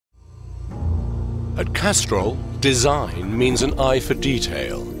At Castrol, design means an eye for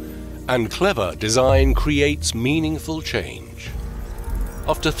detail, and clever design creates meaningful change.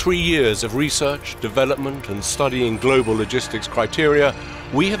 After 3 years of research, development and studying global logistics criteria,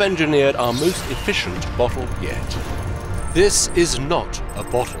 we have engineered our most efficient bottle yet. This is not a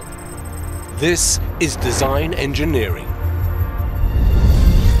bottle. This is design engineering.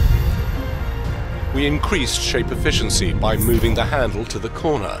 We increased shape efficiency by moving the handle to the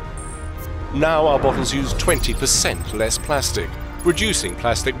corner. Now our bottles use 20% less plastic, reducing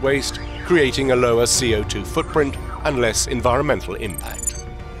plastic waste, creating a lower CO2 footprint and less environmental impact.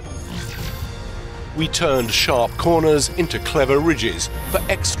 We turned sharp corners into clever ridges for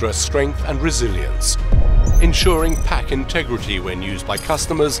extra strength and resilience, ensuring pack integrity when used by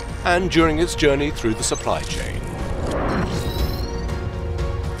customers and during its journey through the supply chain.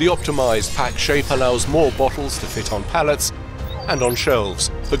 The optimized pack shape allows more bottles to fit on pallets and on shelves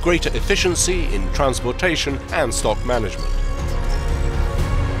for greater efficiency in transportation and stock management.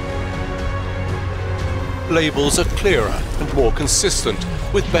 Labels are clearer and more consistent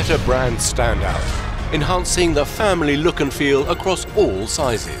with better brand standout, enhancing the family look and feel across all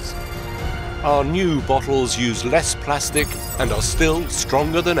sizes. Our new bottles use less plastic and are still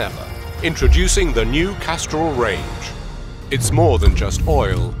stronger than ever. Introducing the new Castrol range. It's more than just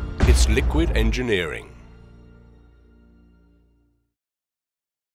oil, it's liquid engineering.